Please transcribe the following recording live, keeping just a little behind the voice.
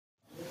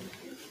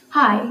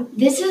Hi,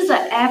 this is the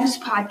ABS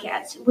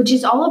podcast, which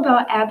is all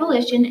about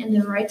abolition and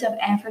the rights of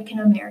African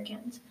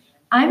Americans.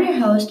 I'm your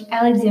host,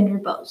 Alexander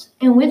Bose,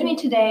 and with me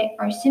today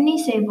are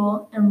Sydney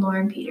Sable and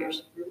Lauren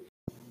Peters.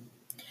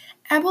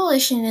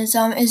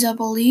 Abolitionism is a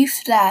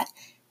belief that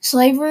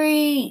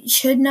slavery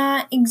should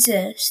not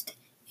exist,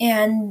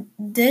 and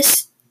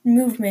this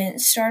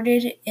movement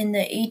started in the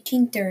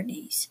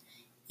 1830s,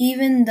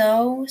 even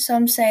though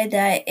some say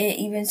that it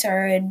even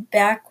started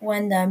back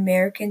when the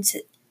American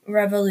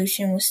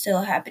Revolution was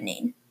still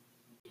happening.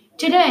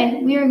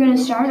 Today, we are going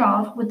to start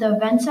off with the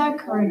events that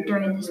occurred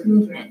during this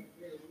movement.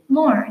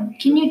 Lauren,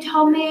 can you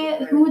tell me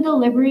who the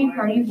Liberty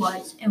Party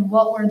was and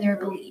what were their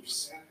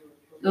beliefs?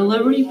 The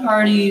Liberty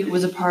Party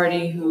was a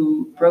party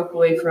who broke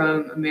away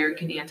from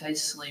American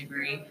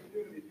anti-slavery,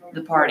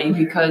 the party,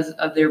 because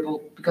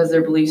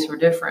their beliefs were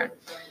different.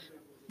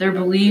 Their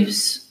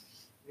beliefs,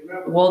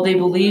 they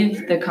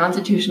believed the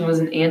Constitution was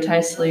an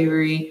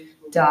anti-slavery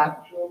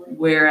doc,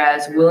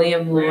 whereas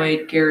William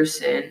Lloyd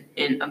Garrison,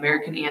 an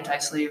American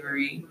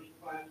anti-slavery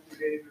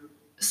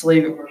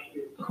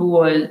who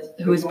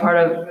was part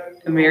of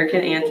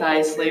American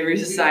Anti-Slavery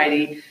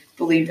Society,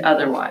 believed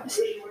otherwise.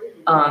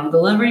 The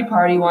Liberty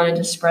Party wanted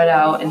to spread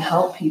out and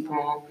help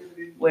people,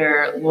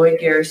 where Lloyd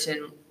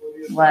Garrison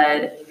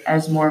led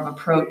as more of a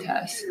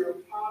protest.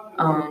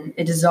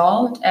 It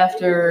dissolved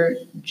after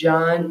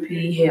John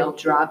P. Hale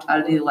dropped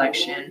out of the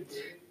election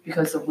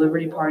because the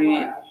Liberty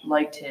Party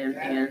liked him,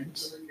 and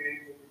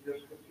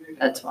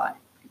that's why.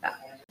 Yeah.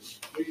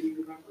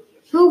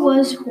 Who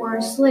was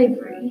for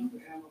slavery?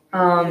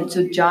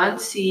 So John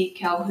C.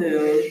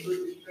 Calhoun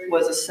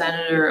was a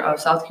senator of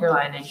South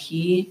Carolina.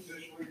 He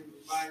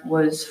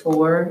was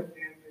for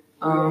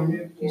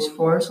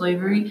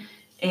slavery,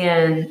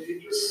 and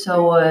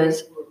so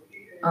was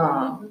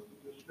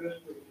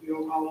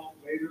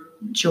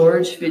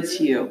George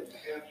Fitzhugh.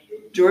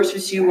 George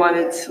Fitzhugh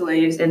wanted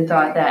slaves and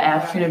thought that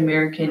African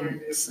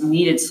Americans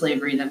needed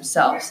slavery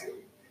themselves,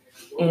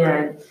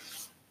 and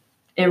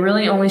it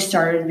really only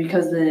started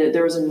because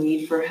there was a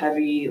need for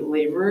heavy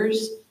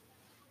laborers,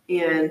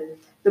 and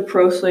the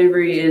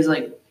pro-slavery is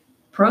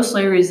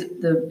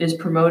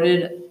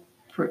promoted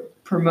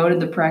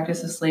the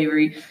practice of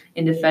slavery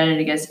and defended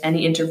against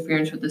any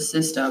interference with the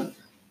system.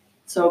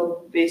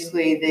 So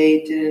basically,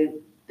 they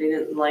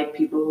didn't like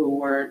people who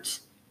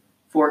weren't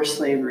for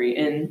slavery,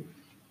 and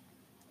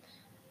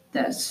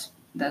that's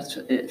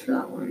it for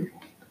that one.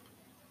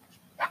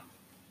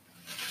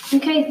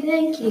 Okay,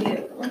 thank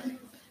you.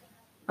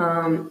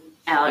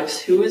 Alex,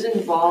 who was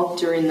involved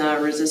during the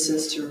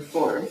resistance to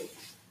reform?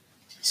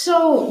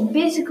 So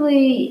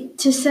basically,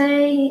 to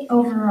say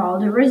overall,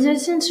 the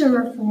resistance to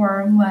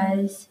reform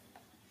was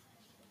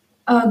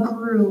a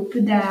group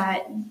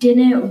that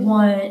didn't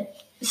want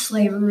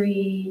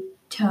slavery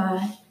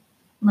to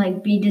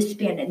be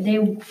disbanded. They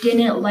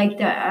didn't like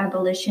the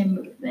abolition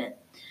movement.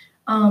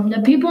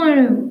 The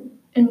people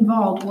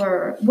involved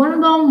were, one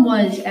of them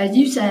was, as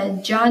you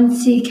said, John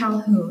C.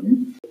 Calhoun.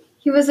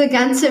 He was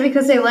against it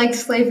because they liked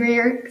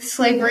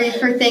slavery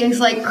for things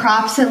like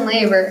crops and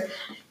labor,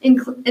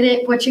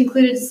 which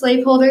included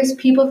slaveholders,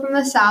 people from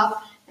the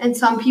South, and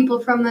some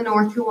people from the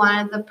North who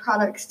wanted the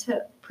products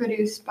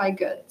produced by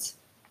goods.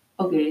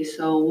 Okay,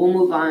 so we'll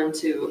move on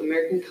to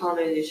American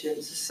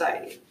Colonization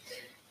Society.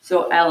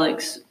 So,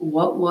 Alex,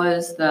 what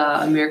was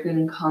the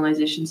American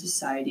Colonization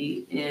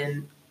Society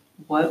and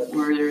what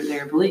were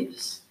their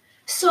beliefs?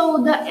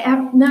 So the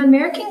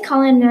American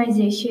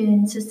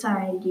Colonization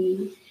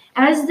Society,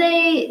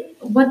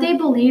 what they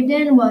believed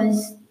in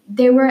was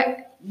they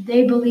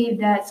believed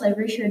that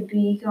slavery should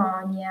be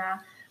gone, yeah.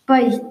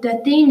 But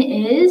the thing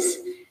is,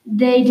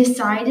 they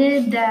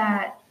decided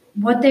that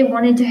what they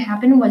wanted to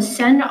happen was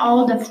send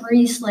all the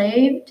free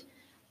slaves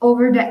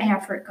over to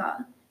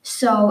Africa.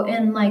 So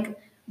in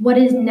what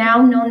is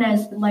now known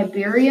as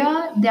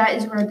Liberia, that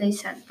is where they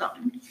sent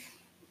them.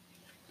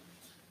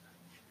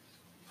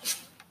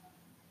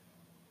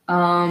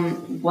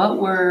 What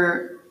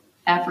were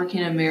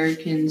African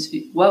American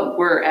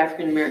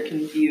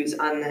views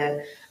on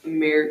the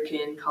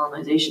American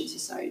Colonization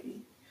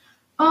Society?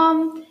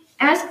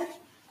 As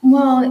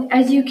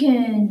you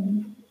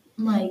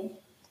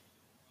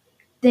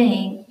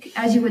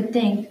would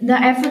think, the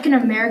African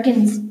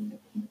Americans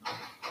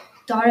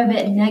thought of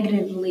it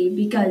negatively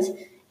because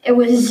it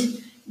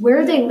was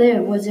where they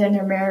live was in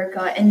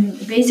America, and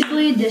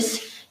basically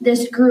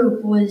this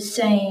group was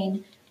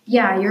saying,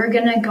 yeah, you're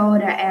gonna go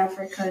to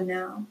Africa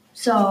now.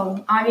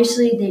 So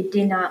obviously they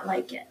did not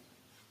like it.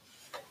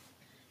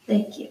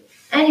 Thank you.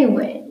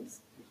 Anyways,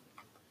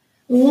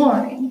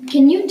 Lauren,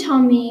 can you tell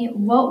me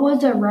what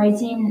was a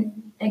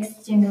rising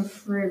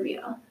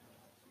xenophobia?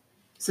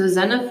 So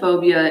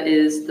xenophobia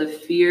is the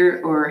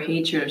fear or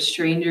hatred of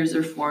strangers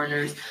or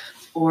foreigners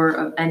or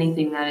of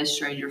anything that is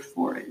strange or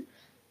foreign.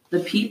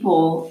 The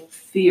people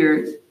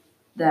feared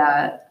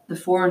that the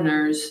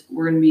foreigners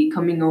were going to be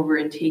coming over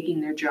and taking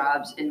their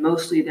jobs and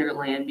mostly their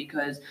land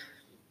because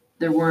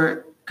there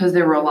were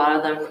a lot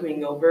of them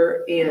coming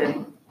over,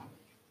 and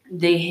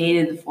they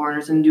hated the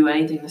foreigners and do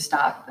anything to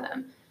stop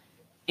them.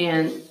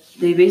 And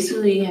they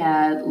basically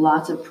had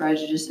lots of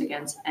prejudice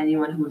against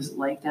anyone who was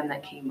like them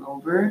that came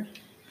over.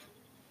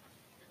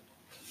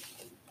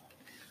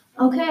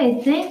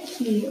 Okay,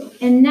 thank you.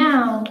 And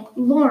now,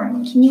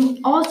 Lauren, can you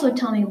also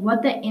tell me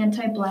what the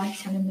anti-Black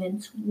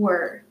sentiments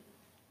were?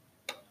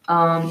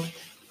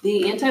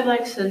 The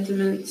anti-Black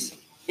sentiments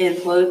in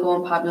political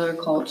and popular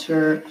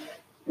culture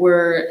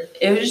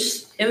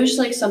it was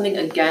like something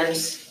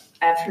against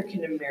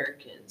African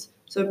Americans.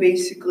 So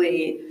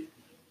basically,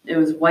 it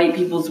was white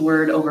people's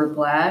word over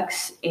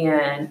blacks,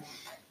 and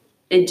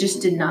it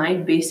just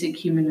denied basic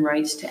human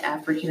rights to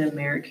African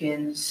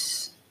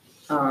Americans,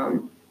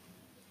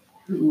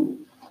 who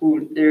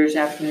there's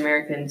African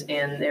Americans,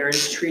 and they were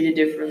treated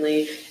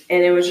differently.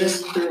 And it was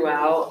just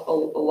throughout a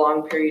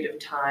long period of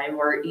time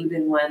where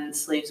even when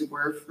slaves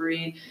were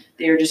freed,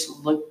 they were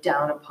just looked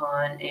down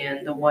upon,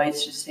 and the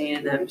whites just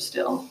hated them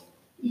still.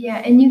 Yeah,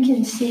 and you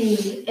can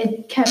see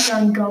it kept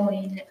on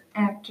going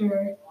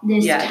after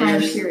this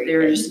time period. They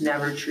were just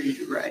never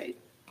treated right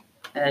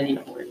at any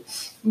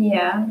point.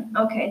 Yeah,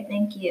 okay,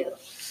 thank you.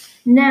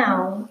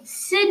 Now,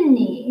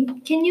 Sydney,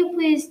 can you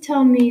please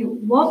tell me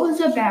what was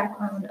the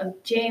background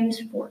of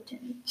James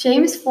Forten?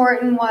 James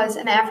Forten was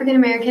an African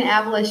American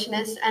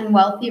abolitionist and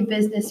wealthy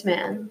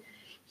businessman.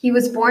 He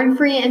was born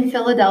free in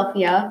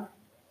Philadelphia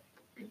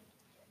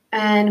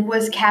and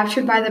was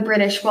captured by the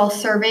British while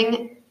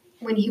serving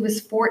when he was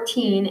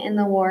 14 in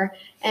the war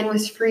and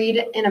was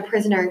freed in a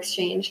prisoner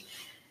exchange.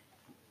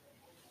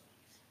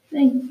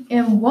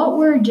 And what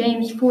were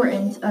James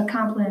Forten's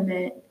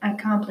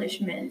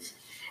accomplishments?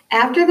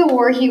 After the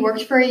war, he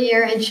worked for a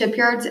year in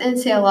shipyards and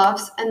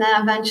sail-offs, and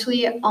then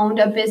eventually owned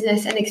a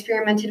business and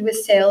experimented with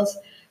sails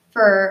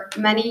for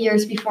many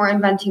years before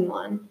inventing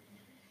one.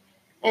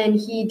 And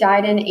he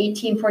died in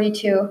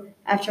 1842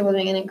 after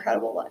living an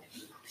incredible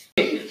life.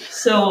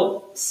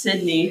 So,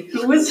 Sydney,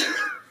 who was...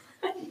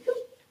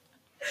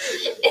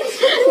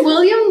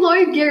 William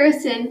Lloyd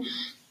Garrison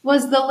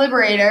was the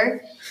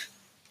Liberator.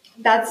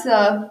 That's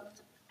a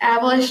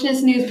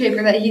abolitionist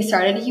newspaper that he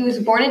started. He was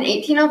born in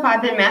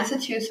 1805 in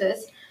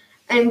Massachusetts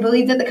and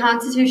believed that the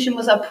Constitution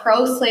was a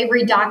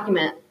pro-slavery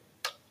document.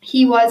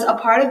 He was a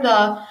part of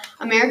the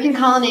American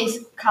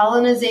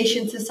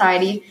Colonization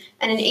Society,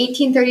 and in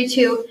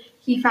 1832,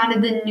 he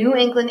founded the New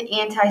England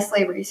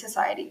Anti-Slavery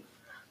Society.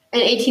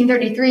 In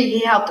 1833,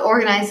 he helped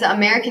organize the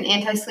American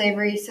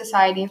Anti-Slavery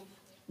Society,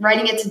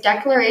 writing its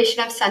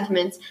Declaration of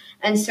Sentiments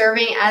and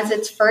serving as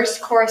its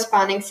first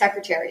corresponding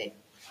secretary.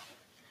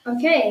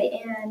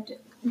 Okay, and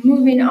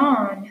moving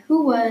on,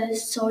 who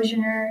was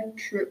Sojourner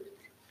Truth?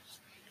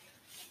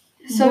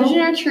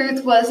 Sojourner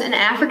Truth was an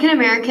African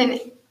American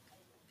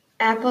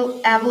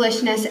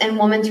abolitionist and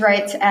women's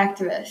rights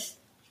activist.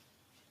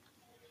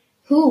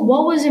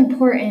 What was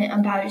important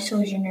about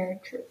Sojourner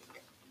Truth?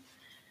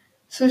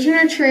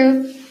 Sojourner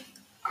Truth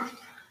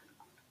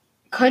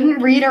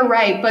couldn't read or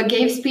write, but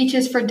gave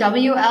speeches for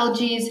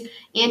WLG's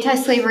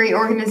anti-slavery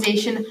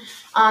organization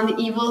on the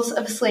evils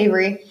of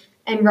slavery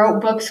and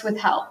wrote books with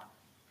help.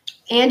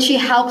 And she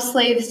helped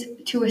slaves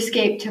to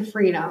escape to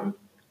freedom.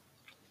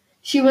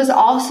 She was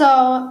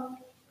also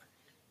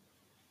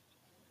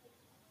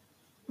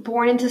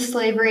born into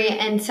slavery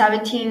in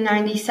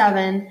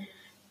 1797,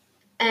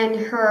 and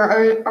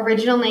her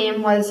original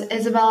name was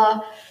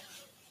Isabella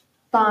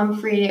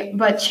Baumfried,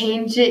 but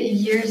changed it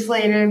years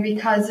later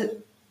because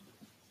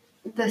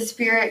the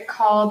Spirit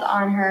called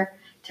on her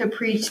to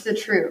preach the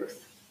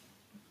truth.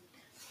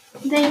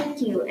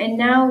 Thank you. And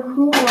now,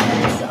 who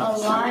was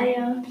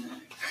Elijah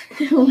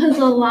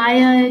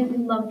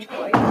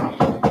Lovejoy?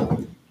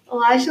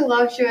 Elijah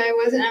Lovejoy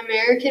was an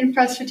American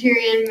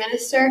Presbyterian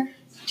minister,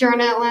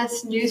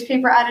 journalist,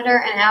 newspaper editor,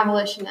 and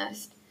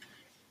abolitionist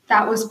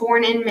that was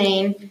born in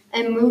Maine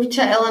and moved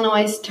to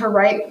Illinois to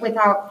write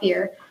without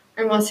fear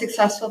and was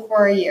successful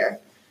for a year.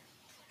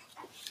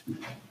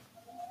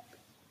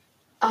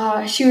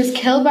 She was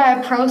killed by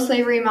a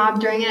pro-slavery mob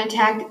during an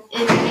attack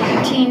in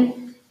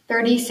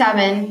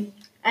 1837,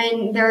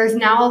 and there is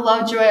now a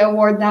Lovejoy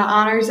Award that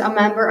honors a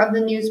member of the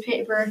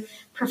newspaper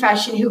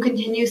profession who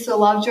continues the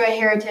Lovejoy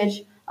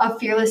heritage of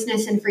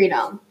fearlessness and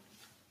freedom.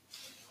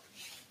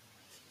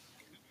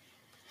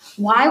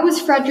 Why was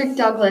Frederick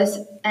Douglass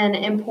an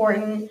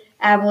important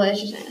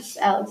abolitionist,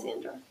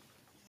 Alexandra?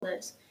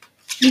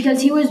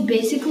 Because he was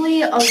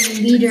basically a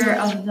leader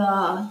of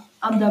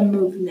the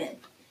movement.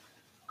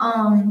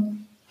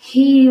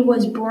 He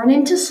was born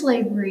into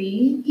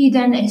slavery. He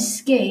then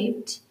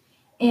escaped,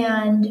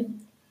 and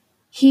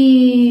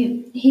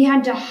he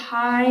had to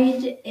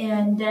hide.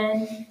 And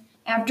then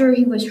after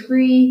he was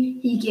free,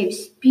 he gave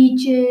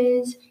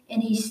speeches,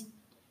 and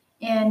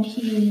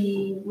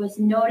he was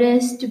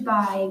noticed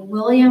by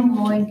William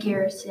Lloyd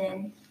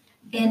Garrison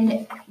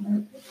in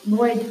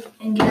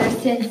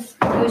Garrison's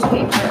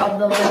newspaper of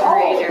the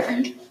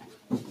Liberator.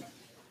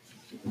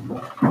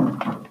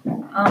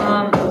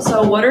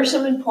 So what are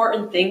some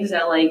important things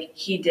that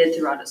he did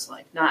throughout his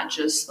life? Not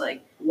just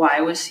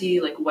why was he,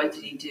 what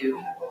did he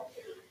do?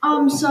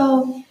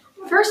 So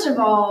First of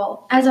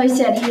all, as I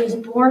said, he was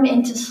born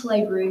into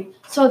slavery.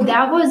 So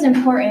that was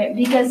important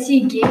because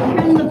he gave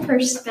him the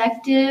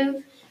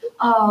perspective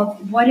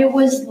of what it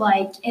was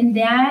like. And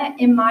that,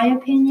 in my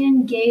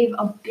opinion, gave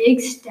a big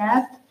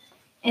step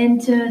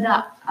into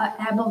the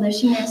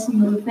abolitionist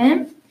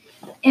movement.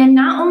 And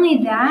not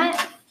only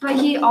that, but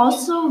he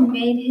also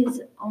made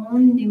his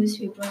own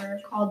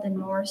newspaper called the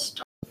North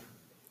Star.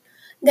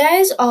 That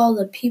is all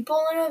the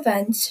people and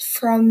events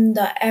from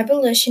the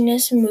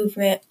abolitionist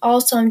movement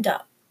all summed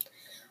up.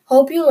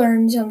 Hope you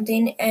learned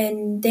something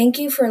and thank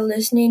you for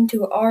listening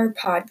to our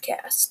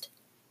podcast.